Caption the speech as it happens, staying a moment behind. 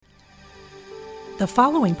The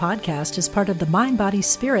following podcast is part of the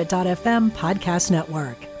MindBodySpirit.fm podcast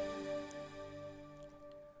network.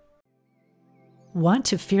 Want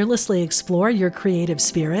to fearlessly explore your creative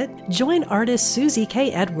spirit? Join artist Susie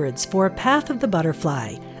K. Edwards for Path of the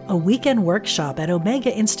Butterfly, a weekend workshop at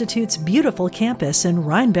Omega Institute's beautiful campus in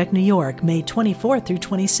Rhinebeck, New York, May 24 through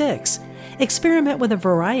 26. Experiment with a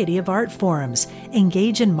variety of art forms,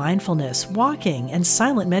 engage in mindfulness, walking, and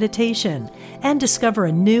silent meditation, and discover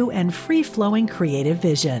a new and free-flowing creative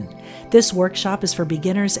vision. This workshop is for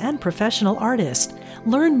beginners and professional artists.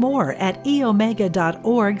 Learn more at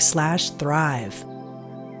eomega.org/thrive.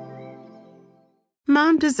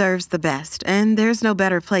 Mom deserves the best, and there's no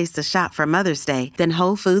better place to shop for Mother's Day than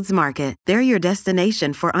Whole Foods Market. They're your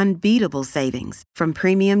destination for unbeatable savings, from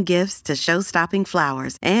premium gifts to show-stopping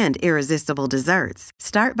flowers and irresistible desserts.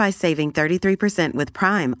 Start by saving 33% with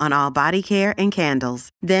Prime on all body care and candles.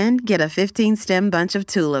 Then get a 15-stem bunch of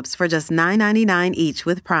tulips for just $9.99 each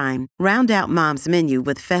with Prime. Round out Mom's menu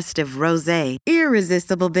with festive rosé,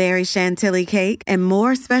 irresistible berry chantilly cake, and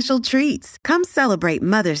more special treats. Come celebrate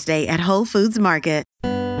Mother's Day at Whole Foods Market.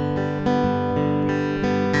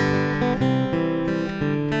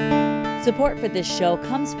 Support for this show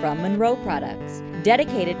comes from Monroe Products,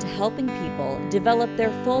 dedicated to helping people develop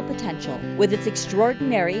their full potential with its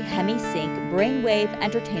extraordinary HemiSync brainwave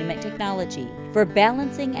entertainment technology for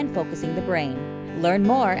balancing and focusing the brain. Learn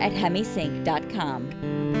more at hemisync.com.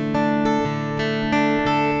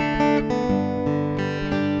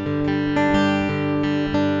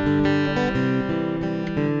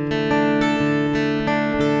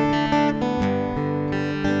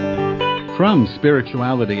 From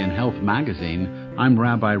Spirituality and Health magazine, I'm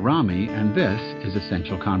Rabbi Rami, and this is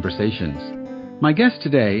Essential Conversations. My guest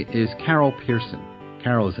today is Carol Pearson.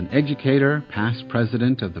 Carol is an educator, past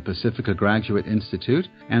president of the Pacifica Graduate Institute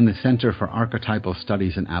and the Center for Archetypal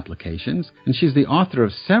Studies and Applications, and she's the author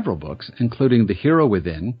of several books, including The Hero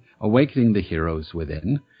Within, Awakening the Heroes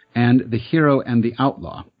Within, and The Hero and the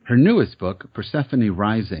Outlaw. Her newest book, Persephone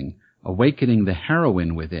Rising, Awakening the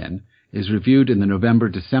Heroine Within, is reviewed in the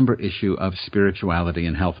November-December issue of Spirituality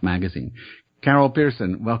and Health magazine. Carol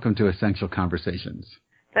Pearson, welcome to Essential Conversations.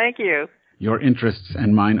 Thank you. Your interests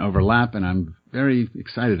and mine overlap, and I'm very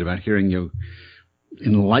excited about hearing you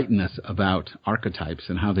enlighten us about archetypes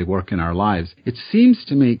and how they work in our lives. It seems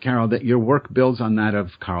to me, Carol, that your work builds on that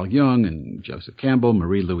of Carl Jung and Joseph Campbell,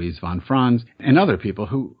 Marie-Louise von Franz, and other people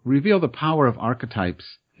who reveal the power of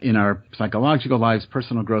archetypes in our psychological lives,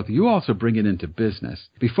 personal growth. You also bring it into business.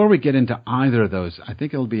 Before we get into either of those, I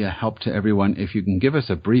think it'll be a help to everyone if you can give us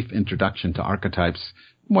a brief introduction to archetypes,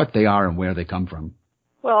 what they are and where they come from.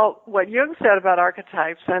 Well, what Jung said about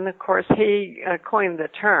archetypes, and of course he coined the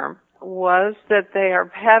term, was that they are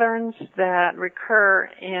patterns that recur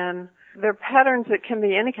they're patterns that can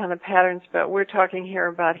be any kind of patterns, but we're talking here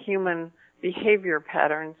about human behavior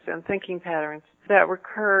patterns and thinking patterns that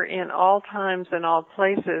recur in all times and all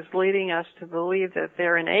places, leading us to believe that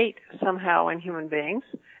they're innate somehow in human beings.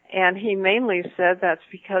 And he mainly said that's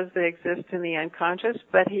because they exist in the unconscious,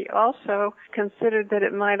 but he also considered that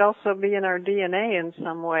it might also be in our DNA in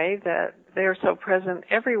some way, that they're so present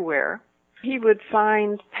everywhere. He would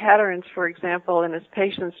find patterns, for example, in his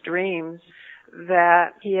patients' dreams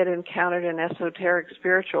that he had encountered in esoteric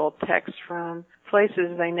spiritual texts from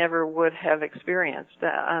places they never would have experienced,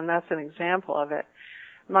 and that's an example of it.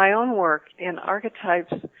 My own work in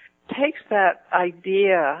archetypes takes that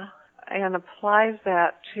idea and applies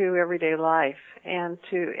that to everyday life, and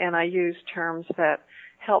I use terms that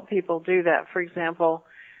help people do that. For example,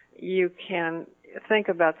 you can think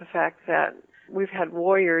about the fact that we've had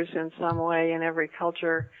warriors in some way in every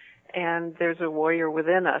culture, and there's a warrior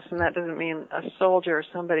within us, and that doesn't mean a soldier or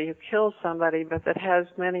somebody who kills somebody, but that has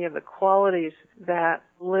many of the qualities that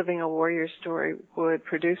living a warrior story would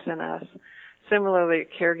produce in us. Similarly, a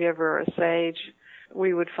caregiver or a sage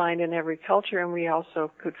we would find in every culture, and we also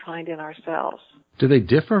could find in ourselves. Do they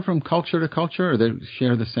differ from culture to culture, or they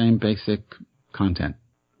share the same basic content?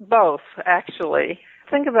 Both, actually.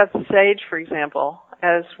 Think about the sage, for example,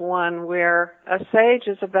 as one where a sage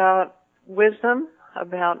is about wisdom,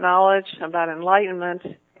 about knowledge, about enlightenment,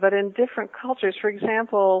 but in different cultures. For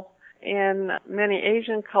example, in many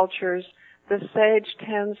Asian cultures, the sage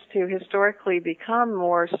tends to historically become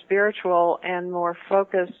more spiritual and more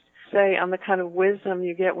focused, say, on the kind of wisdom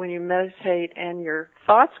you get when you meditate and your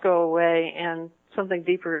thoughts go away and something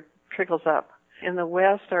deeper trickles up. In the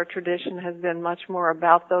West, our tradition has been much more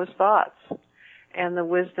about those thoughts and the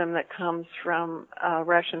wisdom that comes from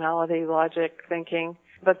rationality, logic, thinking,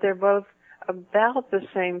 but they're both about the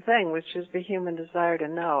same thing, which is the human desire to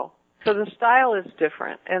know. So the style is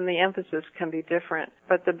different, and the emphasis can be different,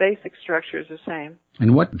 but the basic structure is the same.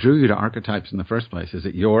 And what drew you to archetypes in the first place? Is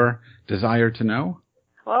it your desire to know?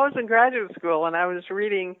 Well, I was in graduate school, and I was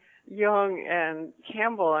reading Jung and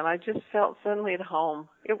Campbell, and I just felt suddenly at home.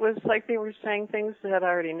 It was like they were saying things that I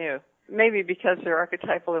already knew. Maybe because they're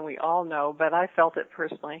archetypal and we all know, but I felt it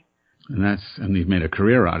personally. And you've made a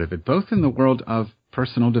career out of it, both in the world of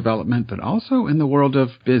personal development, but also in the world of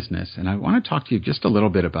business. And I want to talk to you just a little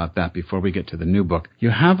bit about that before we get to the new book. You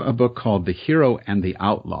have a book called The Hero and the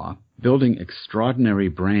Outlaw, Building Extraordinary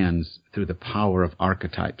Brands Through the Power of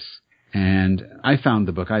Archetypes. And I found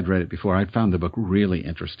the book, I'd read it before, I'd found the book really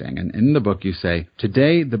interesting. And in the book you say,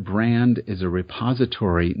 today the brand is a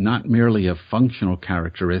repository not merely of functional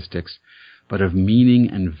characteristics, but of meaning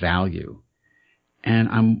and value. And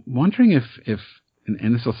I'm wondering if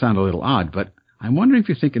and this will sound a little odd, but I'm wondering if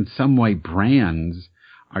you think in some way brands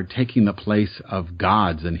are taking the place of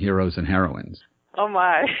gods and heroes and heroines. Oh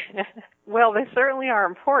my. Well, they certainly are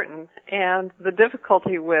important, and the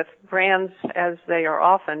difficulty with brands as they are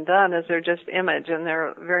often done is they're just image, and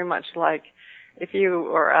they're very much like if you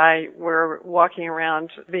or I were walking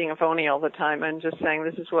around being a phony all the time and just saying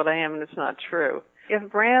this is what I am and it's not true. If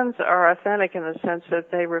brands are authentic in the sense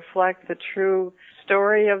that they reflect the true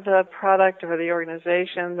story of the product or the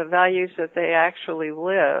organization, the values that they actually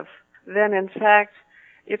live, then in fact,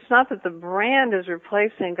 it's not that the brand is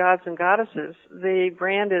replacing gods and goddesses. The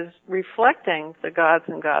brand is reflecting the gods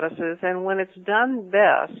and goddesses, and when it's done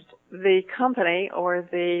best, the company or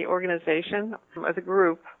the organization or the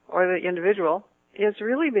group or the individual is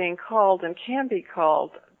really being called and can be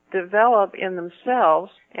called develop in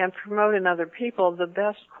themselves and promote in other people the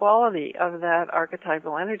best quality of that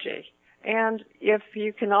archetypal energy. And if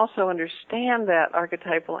you can also understand that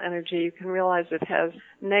archetypal energy, you can realize it has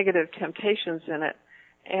negative temptations in it,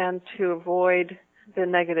 and to avoid the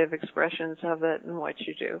negative expressions of it in what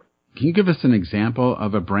you do. Can you give us an example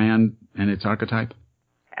of a brand and its archetype?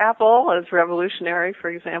 Apple is revolutionary, for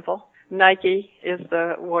example. Nike is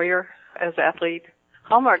the warrior as athlete.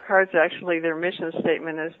 Hallmark cards, actually, their mission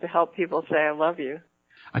statement is to help people say, I love you.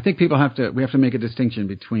 I think we have to make a distinction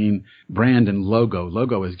between brand and logo.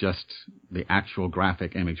 Logo is just the actual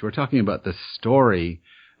graphic image. We're talking about the story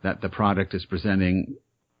that the product is presenting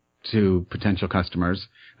to potential customers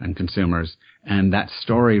and consumers, and that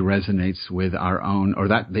story resonates with our own, or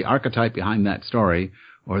that the archetype behind that story,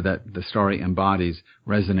 or that the story embodies,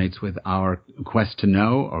 resonates with our quest to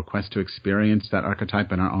know or quest to experience that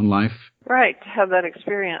archetype in our own life. Right, to have that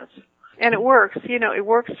experience. And it works, it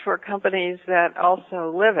works for companies that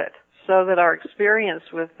also live it, so that our experience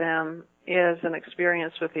with them is an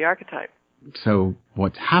experience with the archetype. So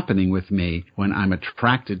what's happening with me when I'm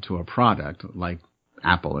attracted to a product, like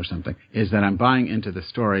Apple or something, is that I'm buying into the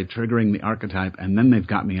story, triggering the archetype, and then they've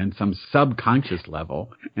got me on some subconscious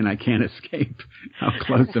level, and I can't escape. How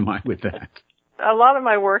close am I with that? A lot of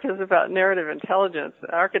my work is about narrative intelligence,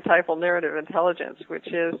 archetypal narrative intelligence, which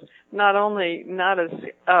is not only not as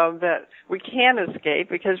that we can escape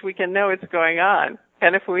because we can know it's going on,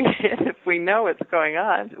 and if we know it's going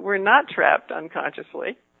on, we're not trapped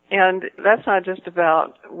unconsciously. And that's not just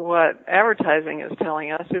about what advertising is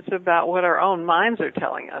telling us, it's about what our own minds are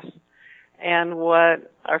telling us and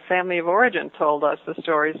what our family of origin told us, the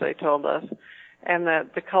stories they told us, and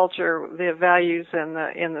that the culture, the values in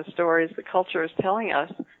the stories, the culture is telling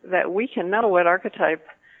us that we can know what archetype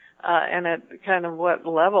and at kind of what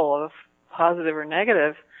level of positive or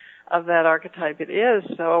negative of that archetype it is.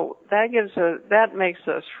 So that makes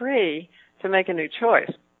us free to make a new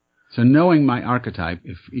choice. So knowing my archetype,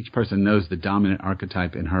 if each person knows the dominant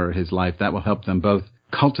archetype in her or his life, that will help them both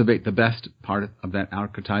cultivate the best part of that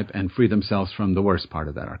archetype and free themselves from the worst part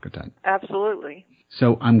of that archetype. Absolutely.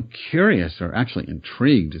 So I'm curious, or actually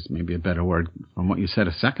intrigued is maybe a better word, from what you said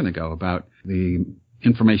a second ago about the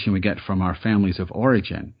information we get from our families of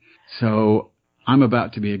origin. So I'm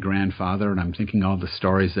about to be a grandfather, and I'm thinking all the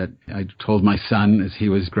stories that I told my son as he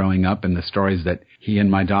was growing up, and the stories that he and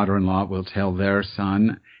my daughter-in-law will tell their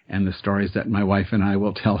son, and the stories that my wife and I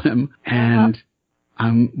will tell him. And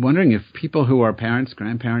I'm wondering if people who are parents,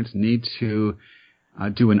 grandparents, need to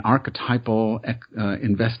do an archetypal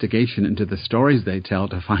investigation into the stories they tell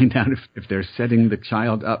to find out if they're setting the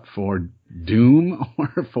child up for doom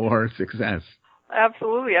or for success.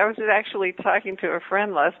 Absolutely. I was actually talking to a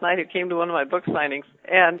friend last night who came to one of my book signings,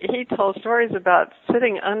 and he told stories about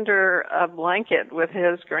sitting under a blanket with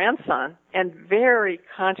his grandson and very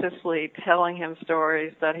consciously telling him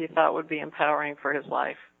stories that he thought would be empowering for his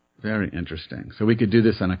life. Very interesting. So we could do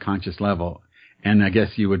this on a conscious level, and I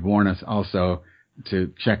guess you would warn us also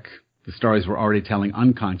to check the stories we're already telling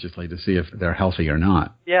unconsciously to see if they're healthy or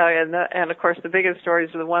not. Yeah, and of course the biggest stories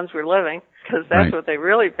are the ones we're living, because that's Right. what they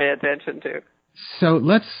really pay attention to. So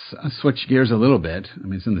let's switch gears a little bit. I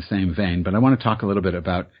mean, it's in the same vein, but I want to talk a little bit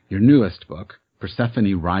about your newest book,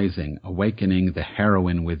 Persephone Rising, Awakening the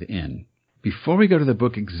Heroine Within. Before we go to the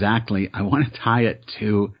book exactly, I want to tie it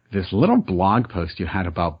to this little blog post you had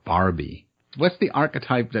about Barbie. What's the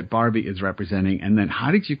archetype that Barbie is representing, and then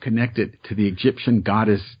how did you connect it to the Egyptian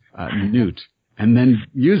goddess Nut, and then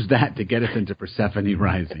use that to get us into Persephone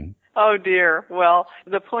Rising? Oh dear. Well,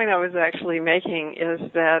 the point I was actually making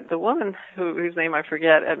is that the woman whose name I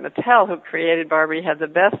forget at Mattel who created Barbie had the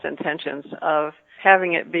best intentions of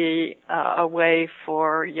having it be a way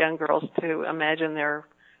for young girls to imagine their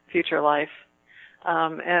future life.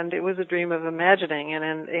 And it was a dream of imagining.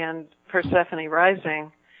 And in Persephone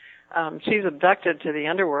Rising, she's abducted to the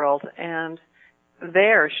underworld, and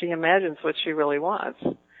there she imagines what she really wants.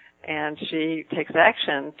 And she takes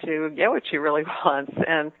action to get what she really wants,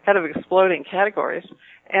 and kind of exploding categories.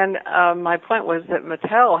 And my point was that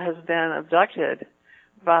Mattel has been abducted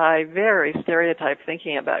by very stereotyped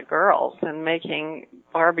thinking about girls and making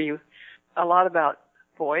Barbie a lot lot about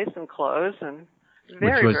boys and clothes and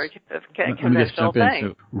very conventional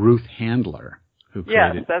thing. Ruth Handler, who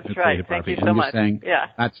created, yes, that's right. Thank Barbie. you so much. You're saying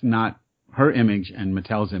that's not her image and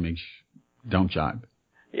Mattel's image don't jibe.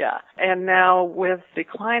 Yeah, and now with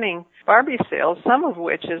declining Barbie sales, some of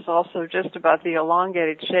which is also just about the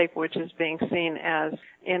elongated shape, which is being seen as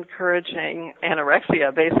encouraging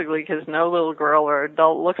anorexia, basically, because no little girl or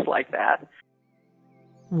adult looks like that.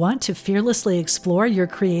 Want to fearlessly explore your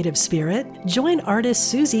creative spirit? Join artist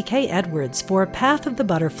Susie K. Edwards for Path of the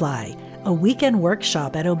Butterfly, a weekend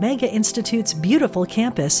workshop at Omega Institute's beautiful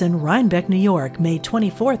campus in Rhinebeck, New York, May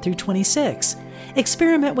 24 through 26.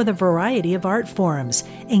 Experiment with a variety of art forms,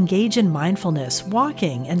 engage in mindfulness,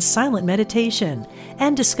 walking, and silent meditation,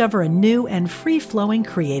 and discover a new and free-flowing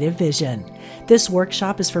creative vision. This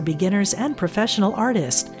workshop is for beginners and professional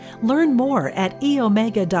artists. Learn more at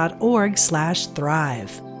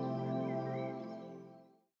eomega.org/thrive.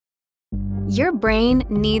 Your brain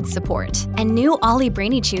needs support, and new Ollie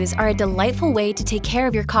Brainy Chews are a delightful way to take care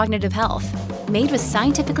of your cognitive health. Made with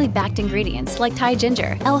scientifically backed ingredients like Thai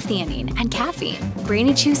ginger, L-theanine, and caffeine,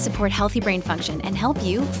 Brainy Chews support healthy brain function and help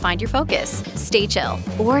you find your focus, stay chill,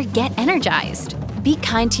 or get energized. Be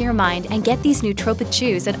kind to your mind and get these nootropic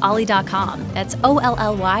chews at ollie.com. That's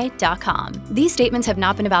OLLY.com. These statements have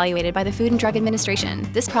not been evaluated by the Food and Drug Administration.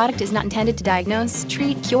 This product is not intended to diagnose,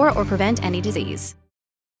 treat, cure, or prevent any disease.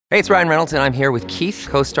 Hey, it's Ryan Reynolds, and I'm here with Keith,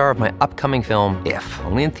 co-star of my upcoming film, If,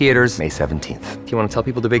 only in theaters May 17th. Do you want to tell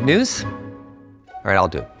people the big news? All right, I'll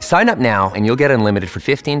do it. Sign up now and you'll get unlimited for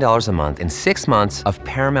 $15 a month and 6 months of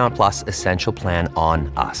Paramount Plus Essential Plan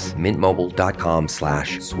on us.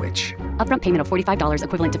 MintMobile.com/switch. Upfront payment of $45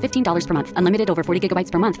 equivalent to $15 per month. Unlimited over 40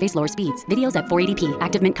 gigabytes per month. Face lower speeds. Videos at 480p.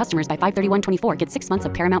 Active Mint customers by 531.24 get 6 months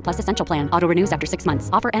of Paramount Plus Essential Plan. Auto renews after 6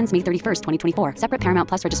 months. Offer ends May 31st, 2024. Separate Paramount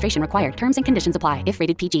Plus registration required. Terms and conditions apply if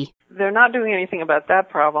rated PG. They're not doing anything about that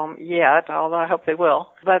problem yet, although I hope they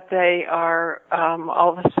will. But they are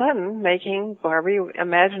all of a sudden making Barbie,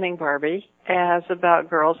 imagining Barbie as about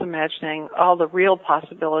girls imagining all the real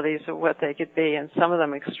possibilities of what they could be, and some of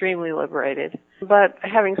them extremely liberated. But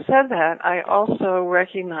having said that, I also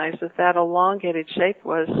recognize that elongated shape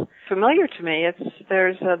was familiar to me.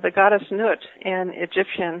 There's the goddess Nut in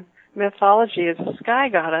Egyptian mythology is a sky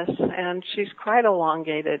goddess, and she's quite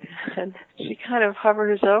elongated, and she kind of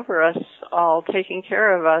hovers over us all, taking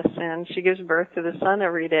care of us, and she gives birth to the sun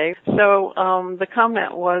every day. So the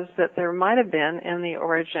comment was that there might have been, in the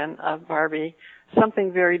origin of Barbie,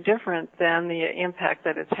 something very different than the impact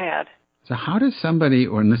that it's had. So how does somebody,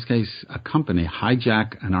 or in this case a company,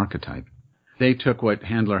 hijack an archetype? They took what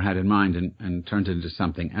Handler had in mind and turned it into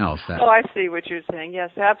something else. Oh, I see what you're saying.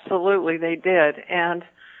 Yes, absolutely they did. And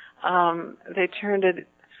they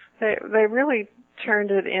really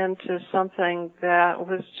turned it into something that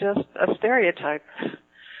was just a stereotype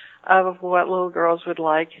of what little girls would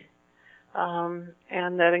like,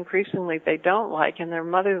 and that increasingly they don't like, and their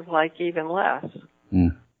mothers like even less.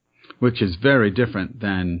 Which is very different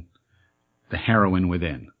than the heroine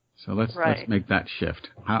within. So let's make that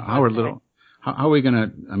shift. How are we going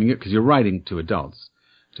to, I mean, because you're writing to adults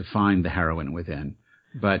to find the heroine within,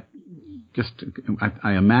 but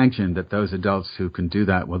I imagine that those adults who can do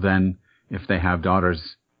that will then, if they have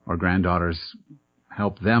daughters or granddaughters,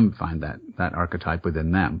 help them find that archetype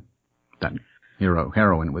within them, that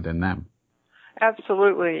heroine within them.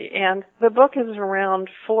 Absolutely. And the book is around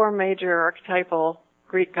 4 major archetypal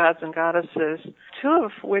Greek gods and goddesses, 2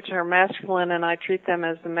 of which are masculine, and I treat them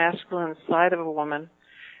as the masculine side of a woman.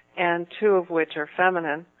 and 2 of which are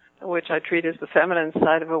feminine, which I treat as the feminine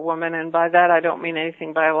side of a woman, and by that I don't mean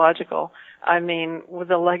anything biological. I mean with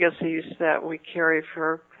the legacies that we carry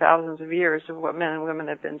for thousands of years of what men and women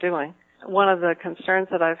have been doing. One of the concerns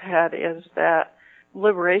that I've had is that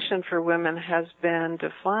liberation for women has been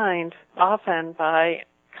defined often by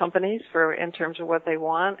companies in terms of what they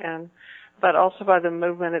want, but also by the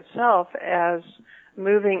movement itself as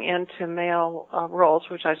moving into male roles,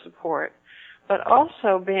 which I support. But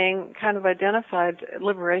also being kind of identified,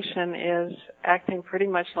 liberation is acting pretty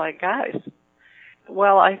much like guys.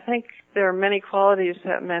 Well, I think there are many qualities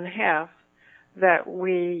that men have that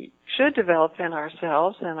we should develop in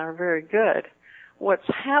ourselves and are very good. What's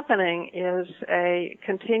happening is a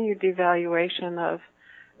continued devaluation of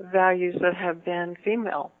values that have been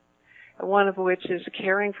female, one of which is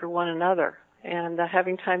caring for one another and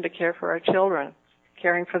having time to care for our children,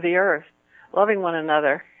 caring for the earth, loving one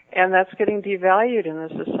another. And that's getting devalued in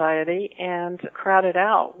the society and crowded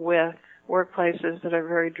out with workplaces that are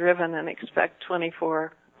very driven and expect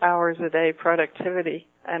 24 hours a day productivity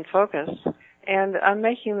and focus. And I'm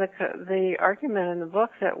making the argument in the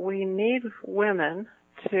book that we need women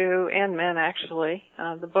to, and men actually,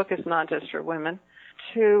 the book is not just for women,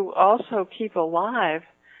 to also keep alive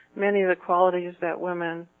many of the qualities that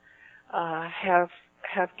women have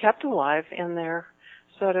kept alive in their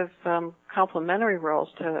sort of complementary roles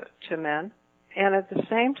to men, and at the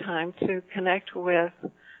same time to connect with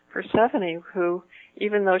Persephone, who,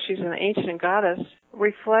 even though she's an ancient goddess,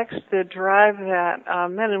 reflects the drive that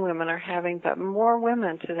men and women are having, but more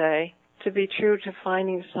women today, to be true to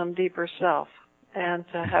finding some deeper self and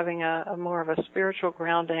to having a more of a spiritual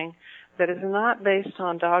grounding that is not based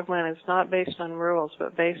on dogma and it's not based on rules,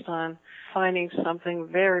 but based on finding something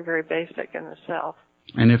very, very basic in the self.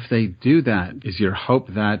 And if they do that, is your hope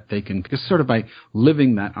that they can, just sort of by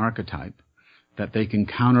living that archetype, that they can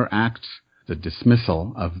counteract the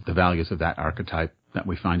dismissal of the values of that archetype that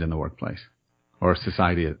we find in the workplace or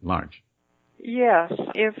society at large? Yes.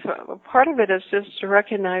 If part of it is just to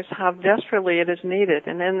recognize how desperately it is needed.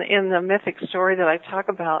 And in the mythic story that I talk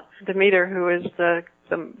about, Demeter, who is the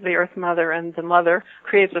Earth Mother, and the mother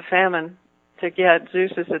creates a famine to get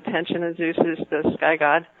Zeus's attention, and Zeus is the sky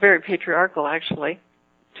god, very patriarchal actually,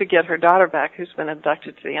 to get her daughter back who's been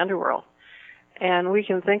abducted to the underworld. And we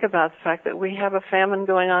can think about the fact that we have a famine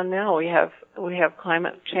going on now. We have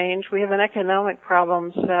climate change. We have economic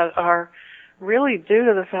problems that are really due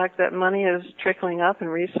to the fact that money is trickling up and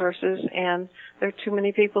resources, and there are too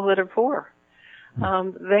many people that are poor.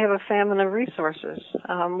 They have a famine of resources.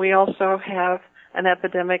 We also have an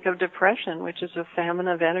epidemic of depression, which is a famine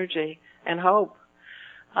of energy and hope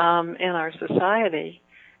in our society.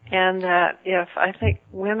 And that if I think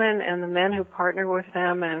women and the men who partner with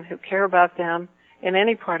them and who care about them in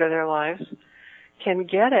any part of their lives can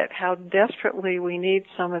get it, how desperately we need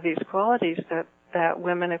some of these qualities that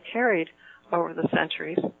women have carried over the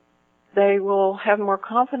centuries, they will have more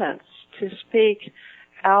confidence to speak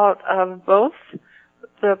out of both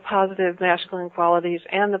the positive masculine qualities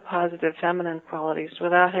and the positive feminine qualities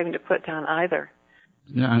without having to put down either.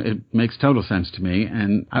 Yeah, it makes total sense to me.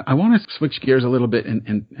 And I want to switch gears a little bit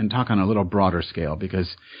and talk on a little broader scale,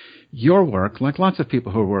 because your work, like lots of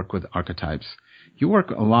people who work with archetypes, you work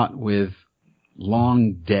a lot with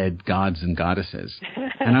long dead gods and goddesses.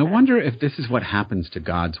 And I wonder if this is what happens to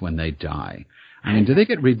gods when they die. I mean, do they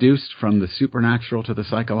get reduced from the supernatural to the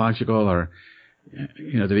psychological, or,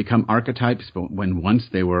 they become archetypes, but when once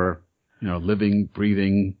they were, living,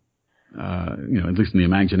 breathing, at least in the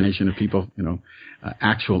imagination of people,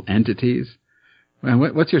 actual entities? And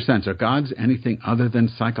what's your sense? Are gods anything other than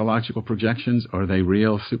psychological projections, or are they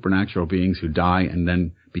real supernatural beings who die and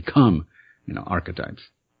then become, archetypes?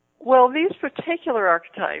 Well, these particular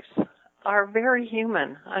archetypes are very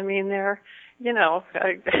human. I mean, they're,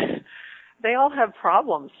 they all have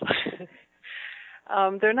problems.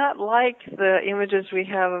 They're not like the images we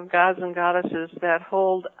have of gods and goddesses that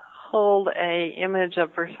hold a image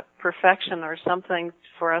of perfection or something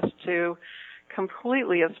for us to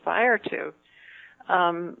completely aspire to.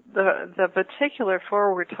 The particular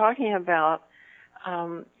four we're talking about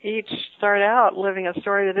each start out living a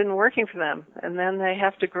story that isn't working for them, and then they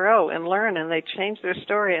have to grow and learn, and they change their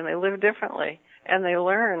story, and they live differently, and they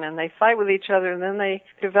learn, and they fight with each other, and then they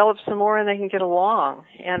develop some more, and they can get along.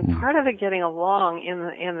 And part of the getting along in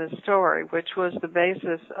the story, which was the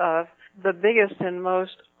basis of the biggest and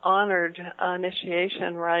most honored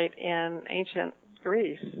initiation rite in ancient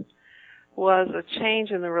Greece, was a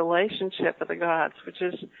change in the relationship of the gods, which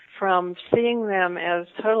is from seeing them as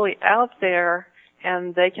totally out there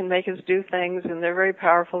and they can make us do things and they're very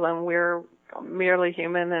powerful and we're merely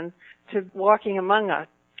human, and to walking among us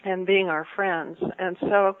and being our friends. And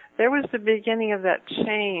so there was the beginning of that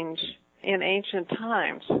change in ancient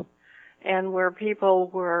times, and where people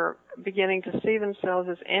were beginning to see themselves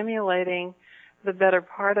as emulating the better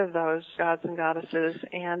part of those gods and goddesses,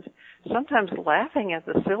 and sometimes laughing at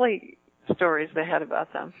the silly stories they had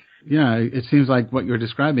about them. Yeah, it seems like what you're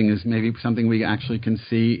describing is maybe something we actually can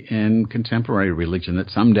see in contemporary religion,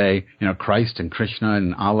 that someday, Christ and Krishna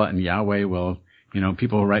and Allah and Yahweh will,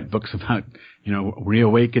 people will write books about,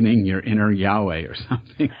 reawakening your inner Yahweh or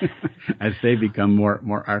something as they become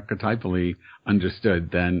more archetypally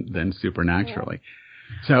understood than supernaturally. Yeah.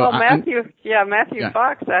 So well, Matthew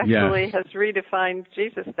Fox actually has redefined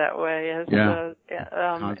Jesus that way as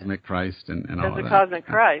cosmic Christ and all as that. a cosmic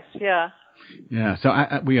Christ, yeah. Yeah, so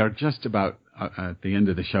we are just about at the end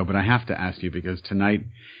of the show, but I have to ask you, because tonight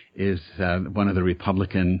is one of the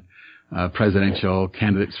Republican presidential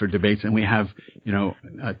candidates for debates, and we have,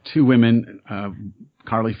 two women,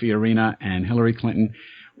 Carly Fiorina and Hillary Clinton.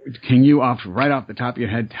 Can you, right off the top of your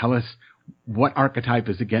head, tell us what archetype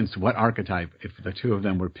is against what archetype if the two of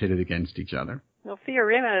them were pitted against each other? Well,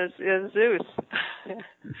 Fiorina is Zeus,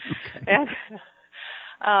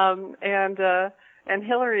 and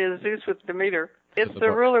Hillary is Zeus with Demeter. It's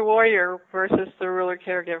the ruler warrior versus the ruler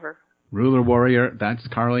caregiver. Ruler warrior, that's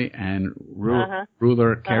Carly, and ruler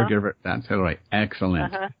caregiver, that's Hillary.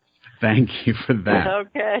 Excellent. Thank you for that.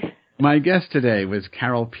 Okay. My guest today was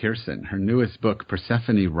Carol Pearson. Her newest book,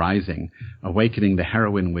 Persephone Rising, Awakening the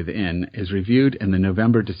Heroine Within, is reviewed in the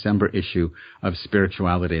November-December issue of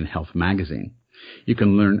Spirituality and Health magazine. You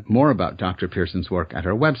can learn more about Dr. Pearson's work at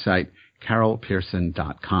her website,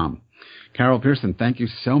 carolpearson.com. Carol Pearson, thank you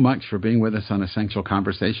so much for being with us on Essential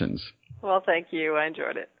Conversations. Well, thank you. I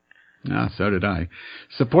enjoyed it. So did I.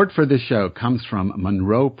 Support for this show comes from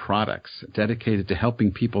Monroe Products, dedicated to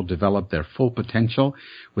helping people develop their full potential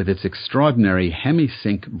with its extraordinary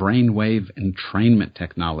HemiSync brainwave entrainment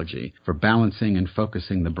technology for balancing and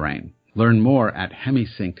focusing the brain. Learn more at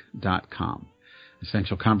hemisync.com.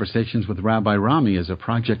 Essential Conversations with Rabbi Rami is a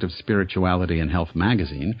project of Spirituality and Health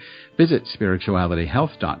magazine. Visit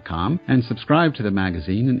spiritualityhealth.com and subscribe to the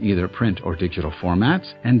magazine in either print or digital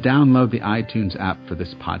formats, and download the iTunes app for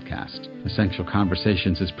this podcast. Essential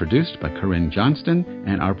Conversations is produced by Corinne Johnston,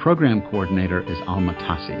 and our program coordinator is Alma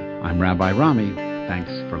Tassi. I'm Rabbi Rami.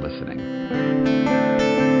 Thanks for listening.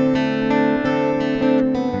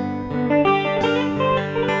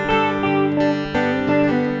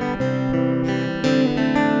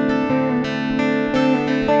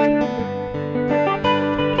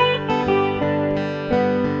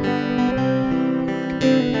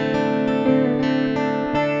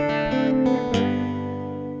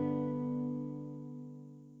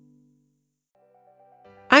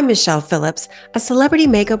 I'm Michelle Phillips, a celebrity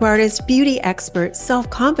makeup artist, beauty expert,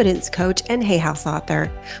 self-confidence coach, and Hay House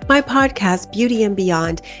author. My podcast, Beauty and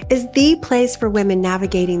Beyond, is the place for women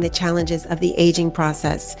navigating the challenges of the aging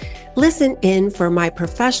process. Listen in for my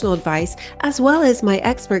professional advice as well as my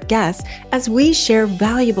expert guests as we share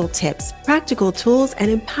valuable tips, practical tools, and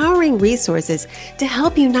empowering resources to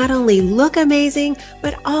help you not only look amazing,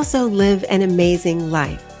 but also live an amazing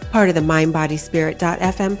life. Part of the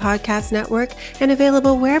MindBodySpirit.fm podcast network and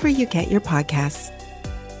available wherever you get your podcasts.